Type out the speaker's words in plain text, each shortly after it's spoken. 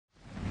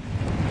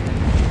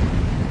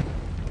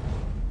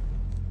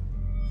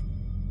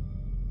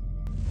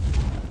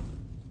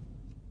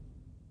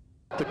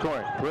The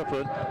court.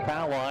 Griffin,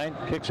 foul line,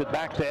 kicks it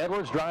back to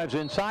Edwards, drives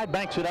inside,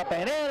 banks it up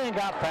and in, and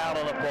got fouled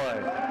on the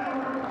play.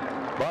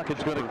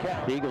 Bucket's going to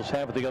catch. The Eagles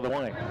have it the other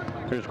way.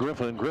 Here's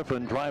Griffin.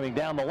 Griffin driving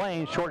down the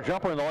lane, short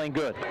jumper in the lane,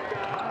 good.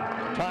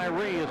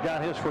 Tyree has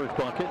got his first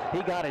bucket.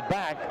 He got it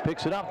back,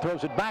 picks it up,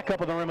 throws it back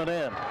up in the rim and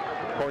in.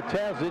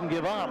 Cortez didn't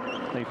give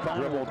up. They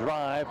dribble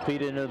drive,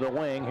 feed into the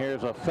wing.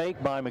 Here's a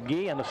fake by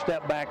McGee and the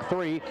step back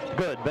three.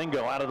 Good,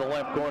 bingo, out of the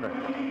left corner.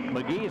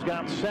 McGee's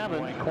got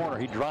 7. Right corner,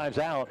 he drives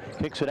out,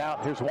 kicks it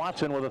out. Here's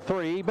Watson with a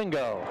 3,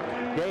 bingo.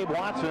 Gabe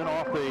Watson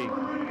off the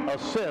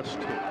assist.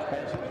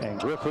 And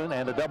Griffin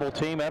and a double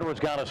team. Edwards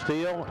got a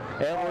steal.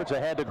 Edwards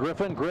ahead to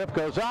Griffin. Griff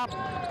goes up,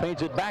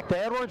 feeds it back to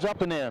Edwards,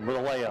 up and in with a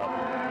layup.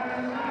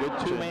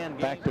 Good two-man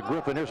back to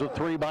Griffin. Here's a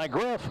 3 by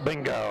Griff,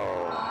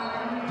 bingo.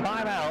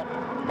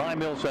 Timeout by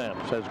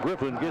Millsaps as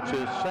Griffin gets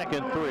his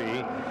second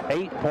 3.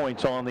 8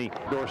 points on the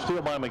door.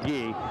 Steal by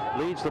McGee.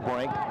 Leads the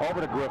break. Over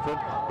to Griffin.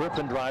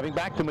 Griffin driving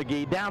back to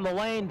McGee. Down the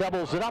lane.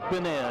 Doubles it up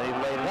and in. He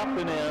laid it up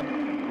and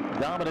in.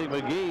 Dominic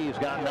McGee's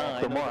got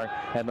 9. The mark.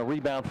 And the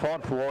rebound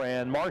fought for.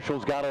 And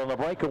Marshall's got it on the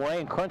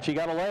breakaway. And Crunchy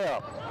got a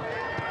layup.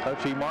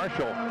 Crunchy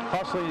Marshall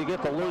hustling to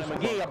get the loose.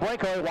 McGee a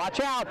breakaway. Watch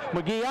out.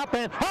 McGee up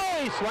and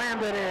he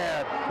slammed it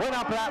in. Went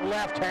up that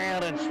left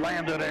hand and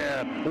slammed it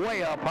in.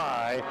 Way up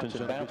high.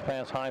 Bounce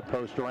pass high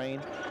post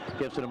Rain.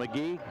 Gives it to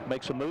McGee.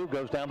 Makes a move.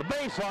 Goes down the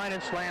baseline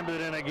and slammed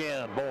it in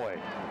again. Boy.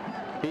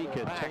 He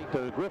can take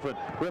to Griffin.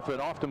 Griffin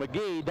off to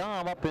McGee.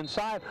 Dom up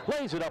inside.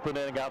 Lays it up and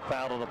in and got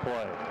fouled on the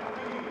play.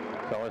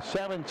 So a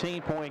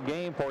 17-point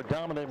game for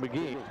Dominic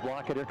McGee.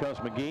 Block it. Here comes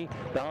McGee.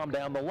 Dom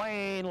down the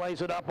lane.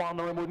 Lays it up on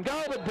the rim. Wouldn't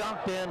go, but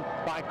dunked in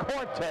by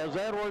Cortez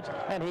Edwards.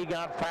 And he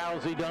got fouled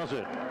as he does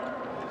it.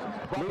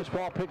 Loose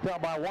ball picked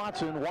up by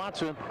Watson.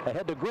 Watson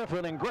ahead to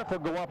Griffin. And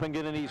Griffin go up and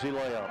get an easy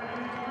layup.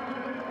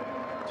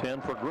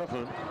 10 for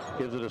Griffin.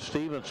 Gives it to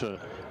Stevenson.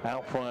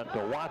 Out front to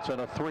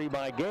Watson. A 3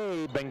 by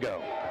Gabe.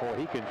 Bingo. Boy,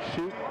 he can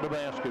shoot the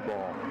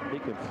basketball. He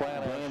can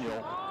flat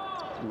Daniel.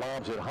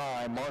 Lobs it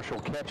high. Marshall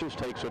catches,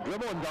 takes a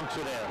dribble, and dunks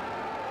it in.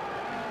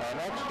 An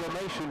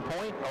exclamation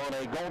point on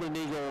a Golden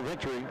Eagle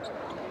victory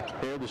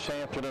here this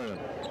afternoon.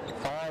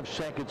 5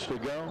 seconds to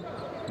go.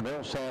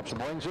 Millsaps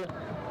brings it.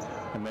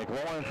 And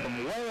McLaurin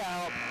from way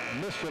out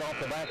missed it off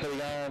the back of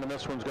the iron, and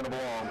this one's going to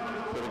belong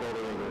to the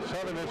Golden Eagles.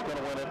 Southern is going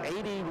to win it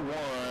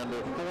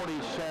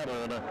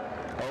 81-47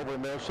 over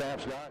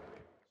Millsaps.